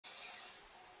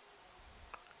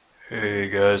Hey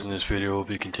guys, in this video we'll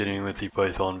be continuing with the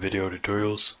Python video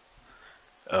tutorials.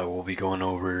 We'll be going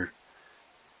over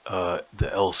the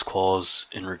else clause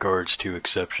in regards to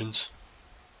exceptions.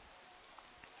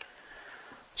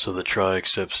 So the try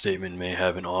except statement may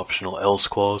have an optional else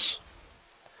clause,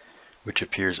 which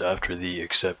appears after the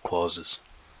except clauses.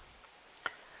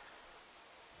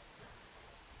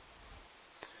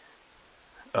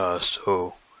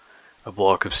 So a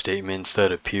block of statements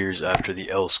that appears after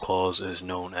the else clause is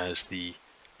known as the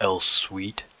else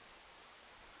suite.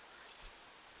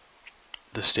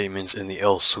 The statements in the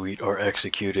else suite are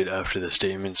executed after the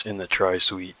statements in the try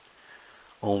suite,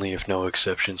 only if no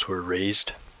exceptions were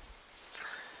raised.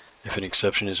 If an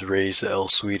exception is raised, the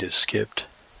else suite is skipped.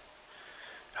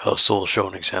 So we'll show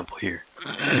an example here.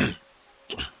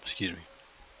 Excuse me.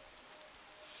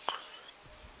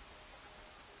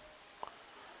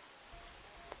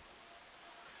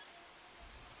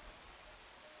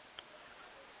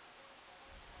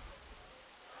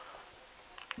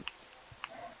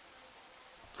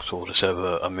 So we'll just have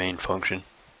a main function.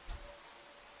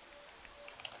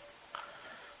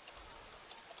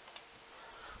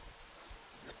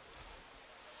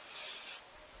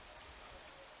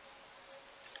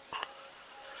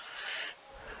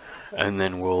 And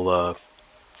then we'll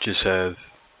just have,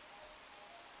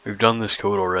 we've done this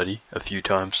code already a few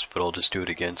times, but I'll just do it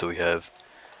again so we have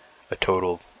a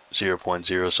total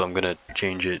 0.0. So I'm going to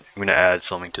change it, I'm going to add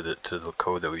something to the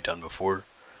code that we've done before.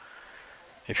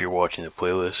 If you're watching the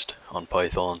playlist on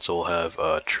Python, so we'll have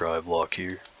a try block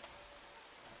here,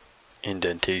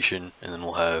 indentation, and then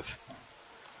we'll have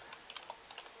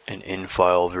an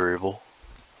in-file variable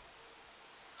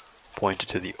pointed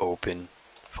to the open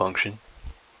function,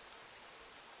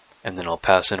 and then I'll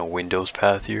pass in a Windows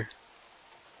path here.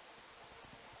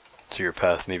 So your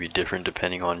path may be different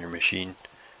depending on your machine.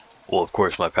 Well, of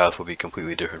course my path will be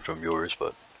completely different from yours,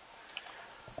 but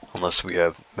unless we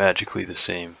have magically the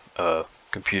same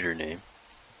computer name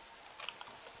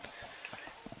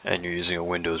and you're using a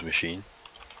Windows machine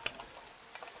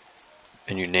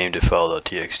and you named it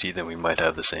file.txt, then we might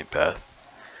have the same path.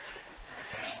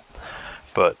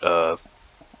 But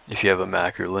if you have a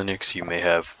Mac or Linux, you may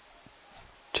have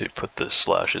to put the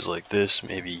slashes like this,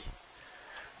 maybe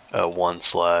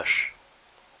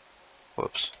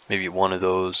maybe one of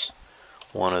those,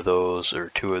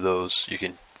 or two of those. You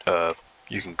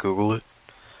can Google it.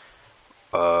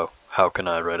 How can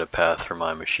I write a path for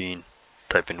my machine?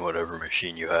 Type in whatever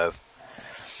machine you have.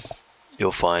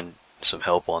 You'll find some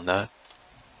help on that.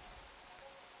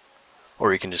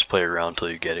 Or you can just play around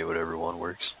till you get it, whatever one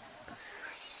works.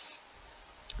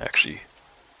 Actually,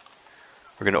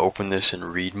 we're going to open this in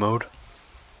read mode.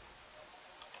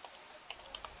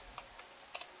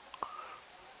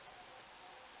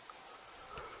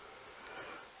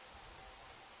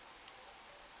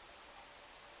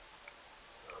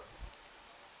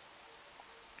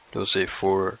 It'll say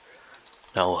for,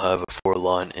 now we'll have a for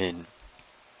line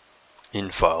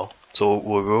in file. So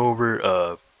we'll go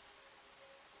over,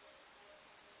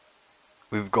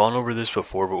 we've gone over this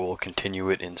before, but we'll continue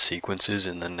it in sequences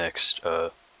in the next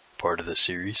part of the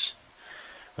series.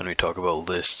 When we talk about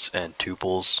lists and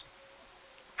tuples,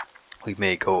 we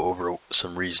may go over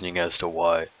some reasoning as to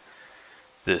why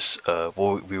this,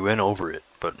 well, we went over it,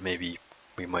 but maybe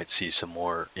we might see some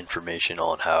more information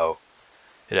on how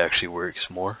it actually works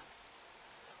more.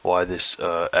 Why this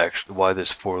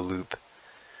for loop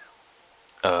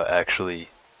actually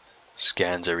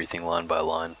scans everything line by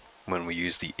line when we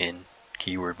use the in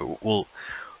keyword, but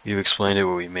we've explained it,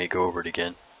 but we may go over it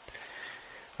again.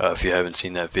 If you haven't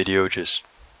seen that video, just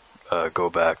go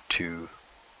back to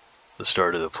the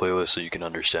start of the playlist so you can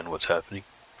understand what's happening.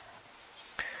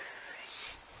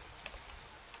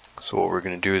 So what we're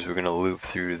going to do is we're going to loop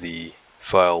through the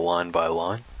file line by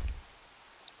line.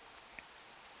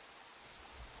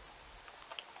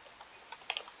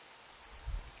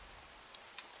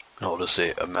 And I'll just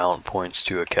say amount points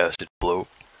to a casted float.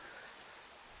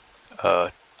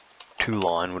 To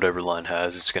line, whatever line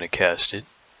has, it's going to cast it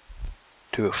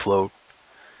to a float.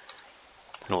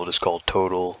 And we'll just call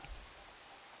total,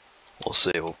 we'll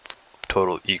say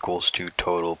total equals to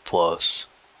total plus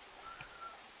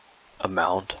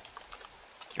amount,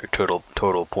 or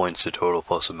total points to total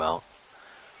plus amount.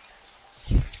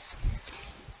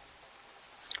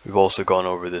 We've also gone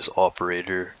over this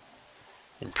operator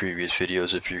in previous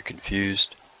videos if you're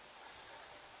confused.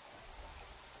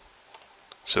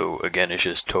 So again, it's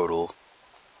just total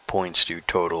points to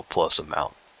total plus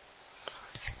amount.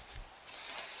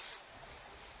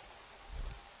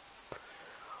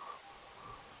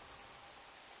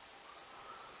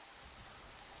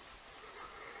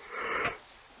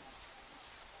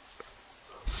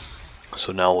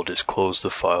 So now we'll just close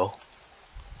the file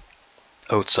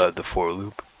outside the for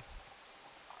loop.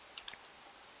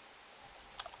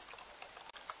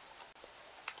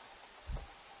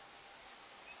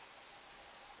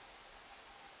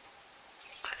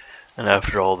 And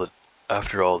after all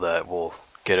that, we'll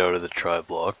get out of the try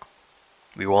block.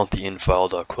 We want the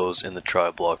infile.close in the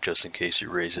try block just in case it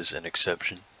raises an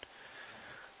exception.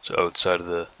 So outside of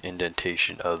the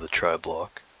indentation of the try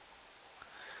block.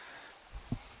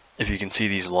 If you can see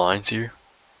these lines here,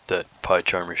 that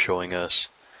pycharm is showing us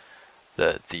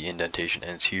that the indentation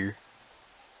ends here,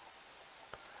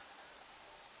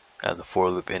 and the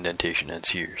for loop indentation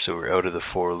ends here. So we're out of the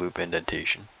for loop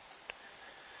indentation.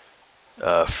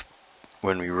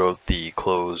 When we wrote the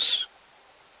close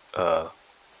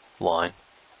line,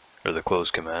 or the close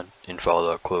command,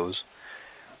 infile.close,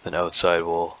 then outside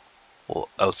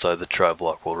outside the try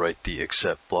block we'll write the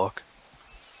except block.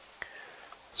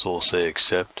 So we'll say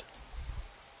except.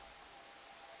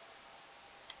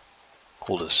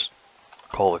 We'll just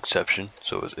call exception,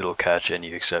 so it'll catch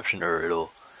any exception, or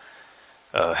it'll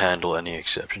handle any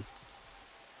exception.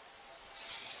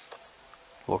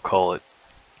 We'll call it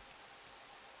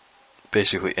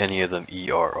basically any of them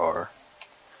ERR.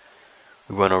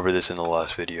 We went over this in the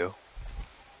last video.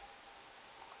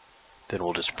 Then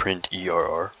we'll just print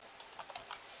ERR.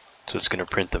 So it's going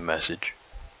to print the message,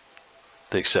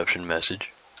 the exception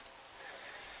message.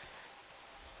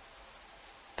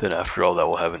 Then after all that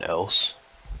we'll have an else.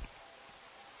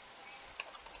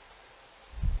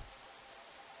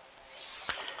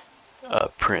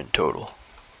 Print total.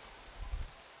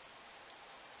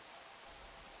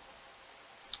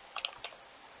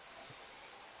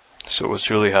 So what's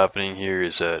really happening here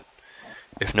is that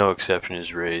if no exception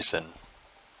is raised, then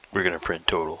we're going to print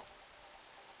total.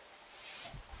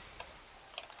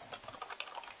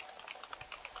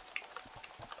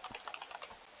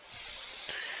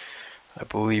 I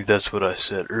believe that's what I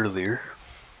said earlier.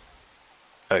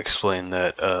 I explained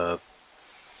that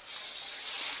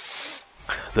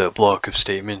the block of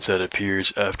statements that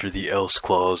appears after the else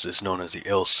clause is known as the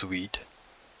else suite.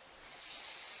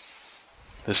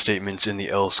 The statements in the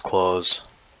else clause,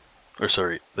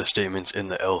 the statements in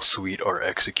the else suite are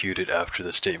executed after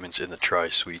the statements in the try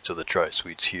suite. So the try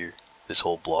suite's here, this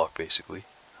whole block basically.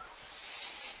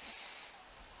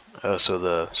 So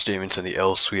the statements in the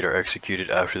else suite are executed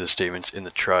after the statements in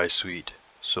the try suite.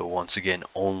 So once again,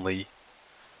 only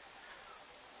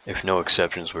if no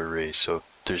exceptions were raised. So if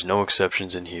there's no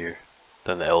exceptions in here,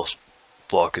 then the else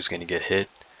block is going to get hit.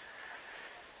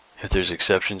 If there's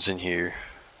exceptions in here,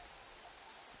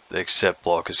 the except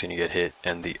block is going to get hit,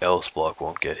 and the else block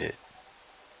won't get hit.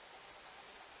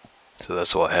 So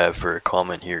that's what I have for a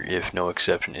comment here. If no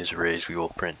exception is raised, we will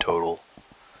print total.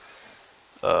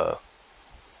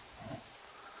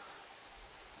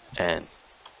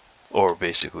 Or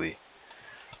basically,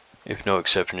 if no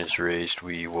exception is raised,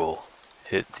 we will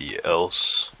hit the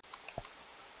else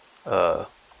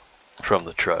from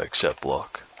the try except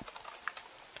block.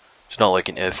 It's not like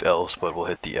an if else, but we'll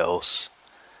hit the else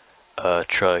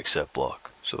try except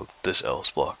block. So this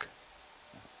else block.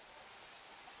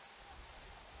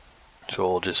 So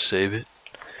I'll just save it,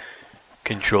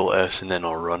 Control S, and then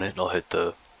I'll run it. I'll hit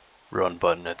the run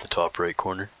button at the top right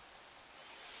corner.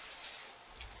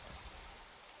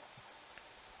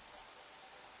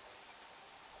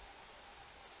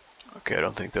 Okay, I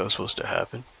don't think that was supposed to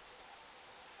happen.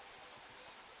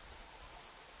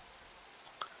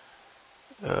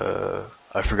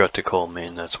 I forgot to call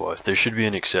main, that's why. There should be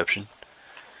an exception,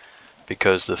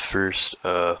 because the first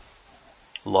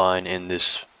line in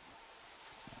this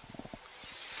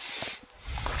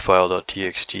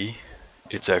file.txt,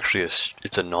 it's actually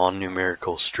it's a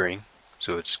non-numerical string,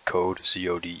 so it's code,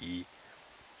 C-O-D-E.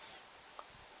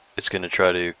 It's going to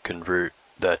try to convert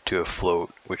that to a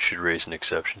float, which should raise an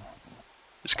exception.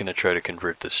 It's going to try to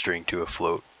convert the string to a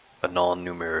float, a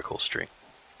non-numerical string.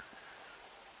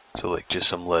 So like just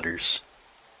some letters.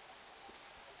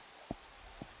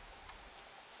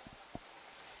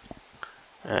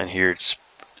 And here it's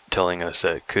telling us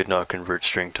that could not convert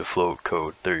string to float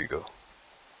code. There you go.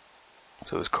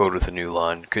 So it's code with a new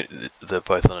line. The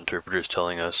Python interpreter is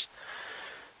telling us.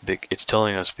 It's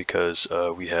telling us because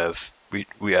we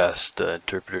asked the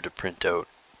interpreter to print out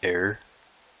error,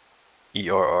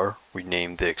 ERR. We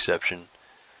named the exception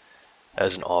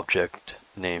as an object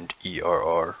named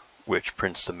ERR, which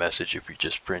prints the message if we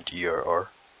just print ERR.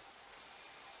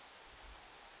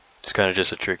 It's kind of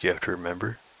just a trick you have to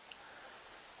remember.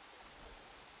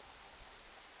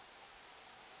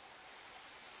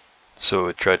 So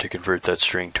it tried to convert that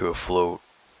string to a float.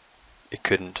 It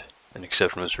couldn't. An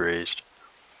exception was raised.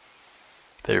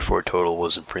 Therefore total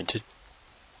wasn't printed.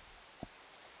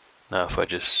 Now if I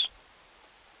just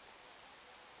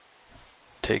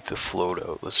take the float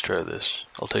out, let's try this.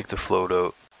 I'll take the float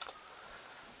out.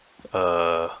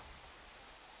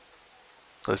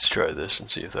 Let's try this and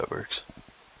see if that works.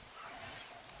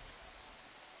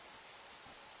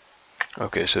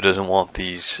 Okay, so it doesn't want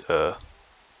these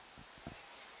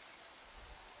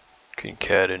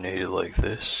concatenated like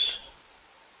this.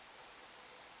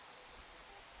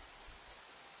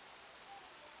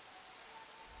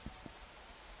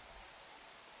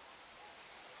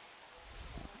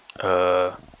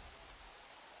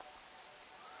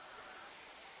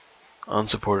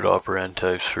 Unsupported operand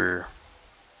types for,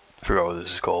 I forgot what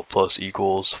this is called, plus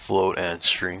equals, float, and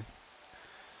string.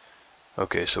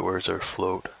 Okay, so where's our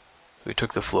float? We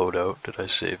took the float out. Did I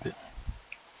save it?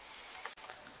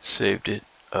 Saved it.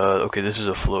 Okay, this is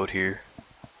a float here.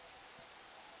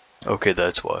 Okay,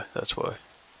 that's why. That's why.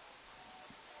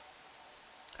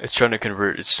 It's trying to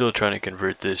convert. It's still trying to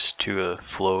convert this to a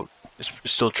float. It's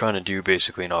still trying to do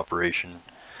basically an operation.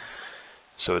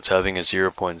 So it's having a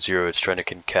 0.0. It's trying to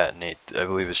concatenate. I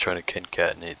believe it's trying to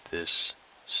concatenate this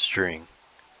string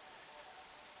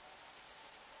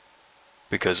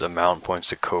because amount points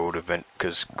to code event.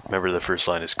 Because remember, the first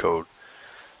line is code.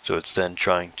 So it's then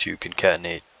trying to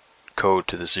concatenate code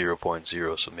to the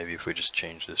 0.0. So maybe if we just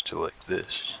change this to like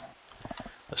this,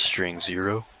 a string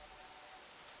 0.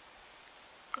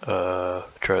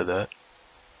 Try that.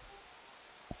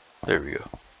 There we go.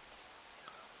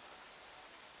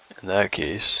 In that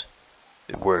case,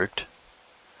 it worked.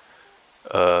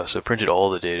 So it printed all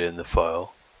the data in the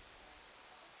file.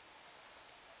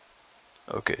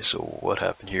 Okay, so what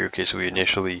happened here? Okay, so we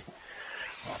initially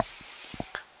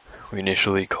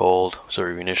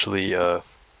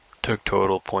took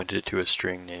total, pointed it to a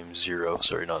string named 0.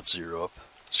 Sorry, not 0 up.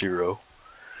 0.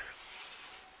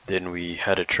 Then we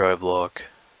had a try block.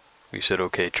 We said,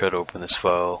 okay, try to open this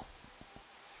file.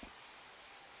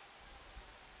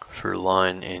 For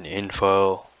line in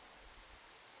file,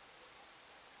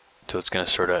 so it's going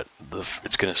to start at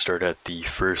the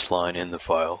first line in the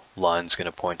file. Line's going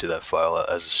to point to that file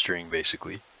as a string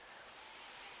basically.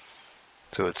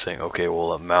 So it's saying, okay,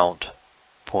 well, amount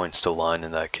points to line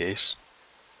in that case.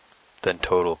 Then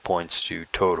total points to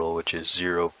total, which is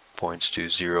 0 points to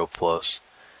 0 plus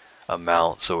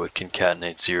amount, so it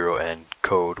concatenates 0 and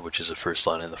code, which is the first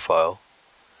line in the file.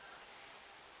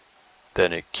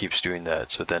 Then it keeps doing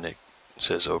that, so then it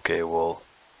says, okay, well,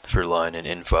 for line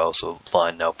in file, so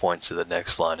line now points to the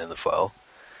next line in the file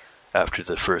after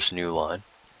the first new line,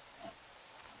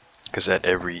 because at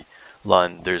every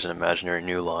line there's an imaginary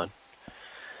new line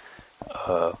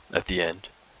at the end.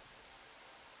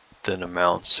 Then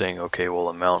amount saying, okay, well,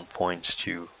 amount points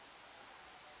to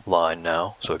line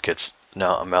now, so it gets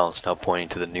now amount's now pointing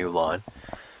to the new line,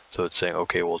 so it's saying,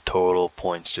 okay, well, total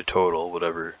points to total,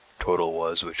 whatever total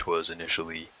was, which was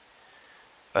initially,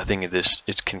 I think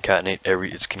it's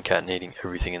concatenating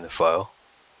everything in the file.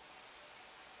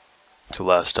 So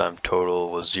last time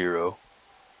total was 0,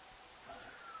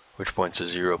 which points to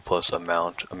 0 plus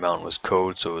amount. Amount was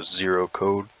code, so it was 0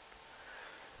 code,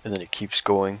 and then it keeps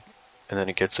going, and then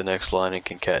it gets the next line and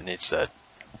concatenates that.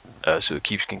 So it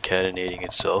keeps concatenating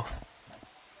itself.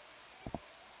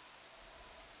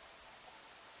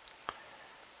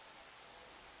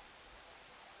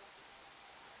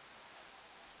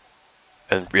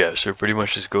 And yeah, so it pretty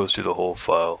much just goes through the whole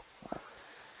file.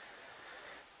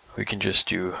 We can just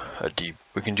do a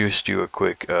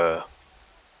quick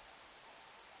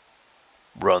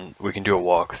run. We can do a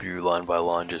walkthrough line by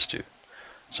line just to,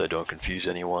 so I don't confuse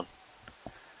anyone.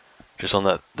 Just on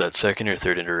that second or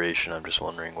third iteration, I'm just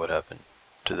wondering what happened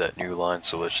to that new line.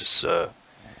 So let's just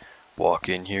walk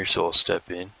in here. So I'll step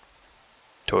in.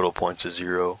 Total points to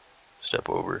 0. Step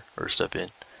over or step in.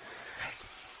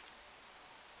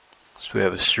 So we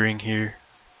have a string here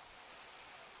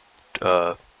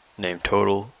named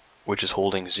total, which is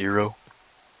holding 0.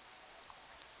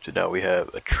 So now we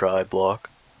have a try block.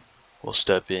 We'll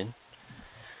step in.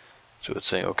 So it's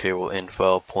saying, okay, well, in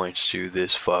file points to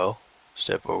this file.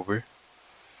 Step over.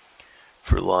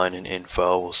 For line and in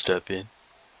file, we'll step in.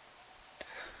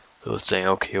 So it's saying,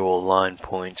 okay, well, line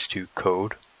points to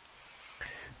code.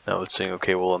 Now it's saying,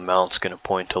 okay, well, amount's going to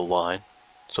point to line.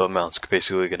 So amount's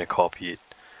basically going to copy it.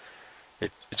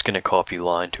 It's going to copy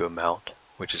line to amount,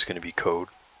 which is going to be code.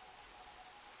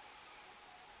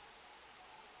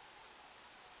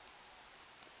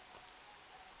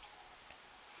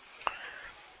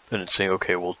 Then it's saying,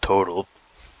 okay, well, total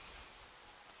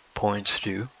points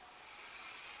to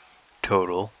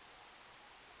total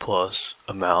plus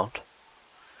amount.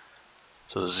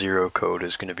 So 0 code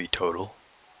is going to be total.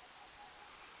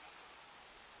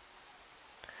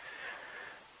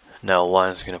 Now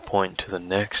line is going to point to the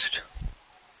next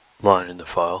line in the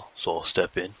file, so I'll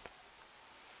step in.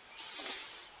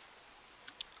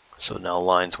 So now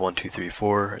lines 1, 2, 3,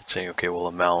 4, it's saying, okay, well,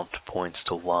 amount points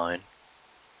to line.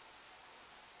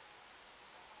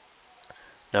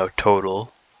 Now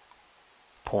total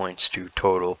points to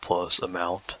total plus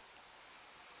amount.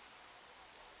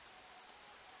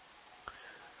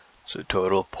 So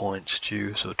total points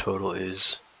to, so total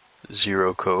is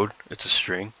 0 code, it's a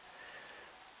string.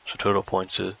 So total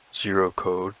points to 0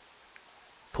 code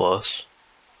plus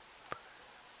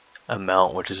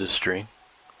amount, which is a string.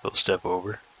 We'll step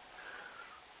over.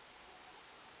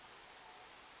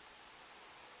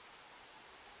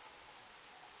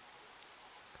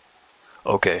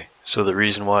 Okay, so the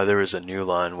reason why there was a new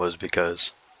line was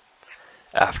because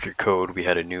after code we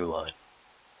had a new line.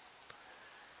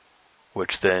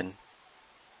 Which then,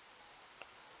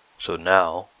 so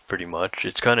now, pretty much,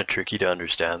 it's kind of tricky to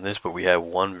understand this, but we have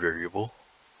one variable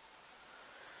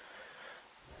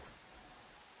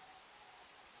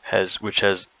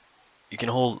you can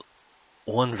hold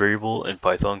one variable in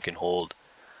Python can hold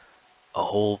a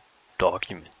whole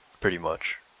document, pretty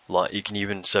much. You can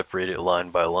even separate it line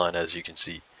by line, as you can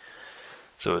see.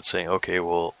 So it's saying, okay,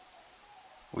 well,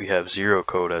 we have 0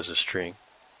 code as a string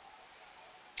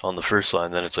on the first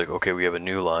line, then it's like, okay, we have a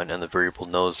new line, and the variable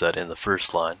knows that in the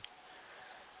first line,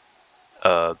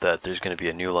 that there's going to be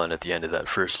a new line at the end of that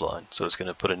first line. So it's going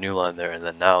to put a new line there, and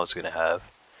then now it's going to have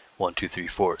 1, 2, 3,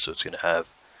 4. So it's going to have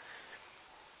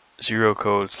 0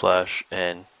 code slash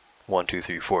n 1, 2,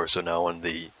 3, 4. So now when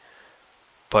the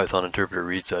Python interpreter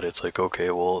reads that, it's like, okay,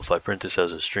 well, if I print this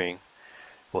as a string,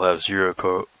 we'll have 0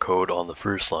 code on the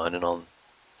first line, and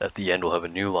at the end we'll have a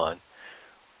new line,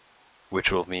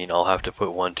 which will mean I'll have to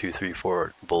put 1, 2, 3,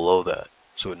 4 below that,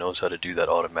 so it knows how to do that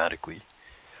automatically.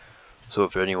 So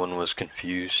if anyone was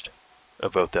confused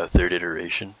about that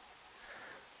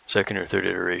second or third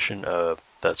iteration,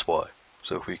 that's why.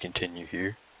 So if we continue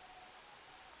here,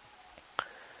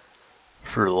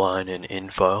 for line and in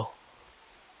file,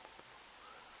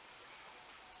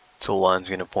 so line's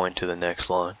going to point to the next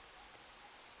line,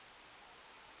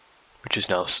 which is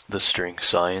now the string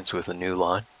science with a new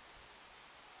line.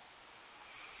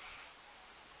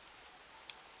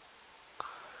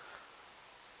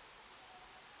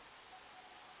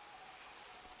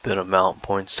 Then amount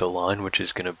points to line, which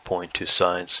is going to point to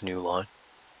science new line.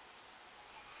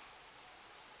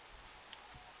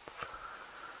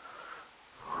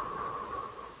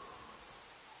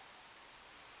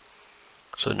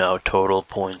 So now total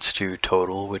points to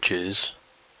total, which is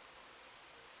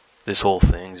this whole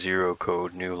thing, 0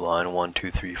 code, new line, 1, 2,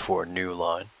 3, 4, new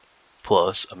line,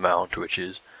 plus amount, which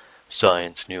is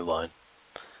science, new line,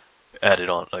 added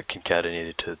on,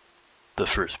 concatenated to the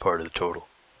first part of the total.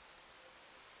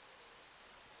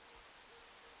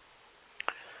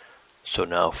 So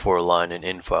now for line and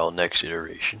in file, next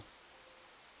iteration,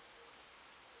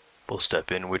 we'll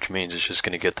step in, which means it's just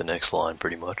going to get the next line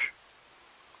pretty much.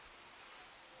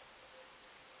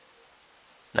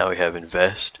 Now we have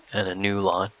invest and a new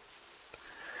line.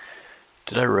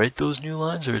 Did I write those new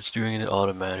lines, or it's doing it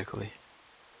automatically?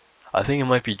 I think it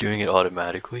might be doing it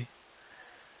automatically,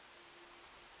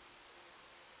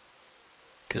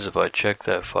 because if I check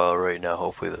that file right now,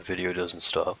 hopefully the video doesn't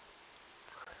stop.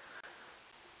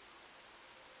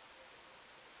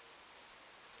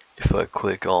 If I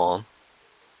click on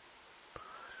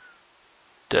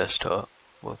desktop,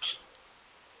 whoops,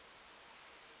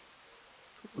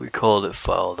 we called it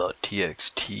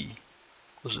file.txt.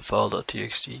 Was it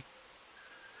file.txt?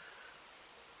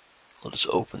 I'll just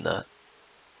open that.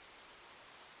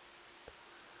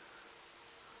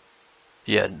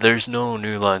 Yeah, there's no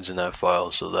new lines in that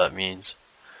file, so that means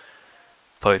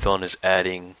Python is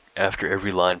adding, after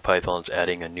every line, Python's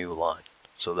adding a new line.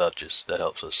 So that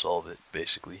helps us solve it,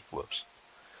 basically. Whoops.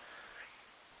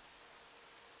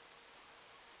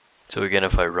 So again,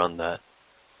 if I run that,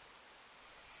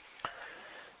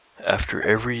 after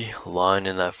every line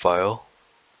in that file,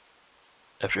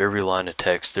 after every line of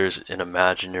text, there's an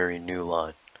imaginary new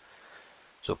line.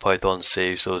 So Python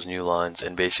saves those new lines,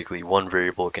 and basically one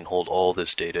variable can hold all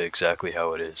this data exactly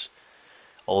how it is.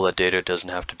 All that data doesn't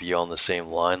have to be on the same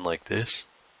line like this.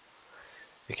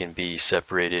 It can be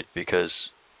separated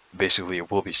because, basically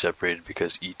it will be separated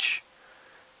because each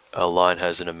line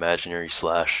has an imaginary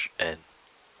 /n,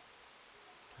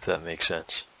 if that makes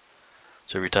sense.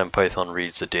 So every time Python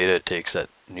reads the data, it takes that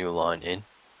new line in,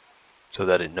 so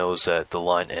that it knows that the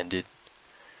line ended,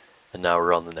 and now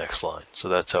we're on the next line. So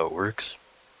that's how it works.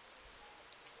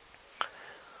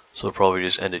 So we'll probably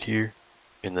just end it here.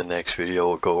 In the next video,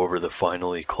 we'll go over the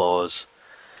finally clause,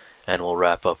 and we'll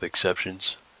wrap up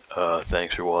exceptions.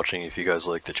 Thanks for watching. If you guys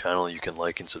like the channel, you can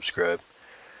like and subscribe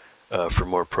for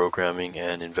more programming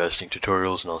and investing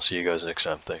tutorials, and I'll see you guys next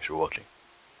time. Thanks for watching.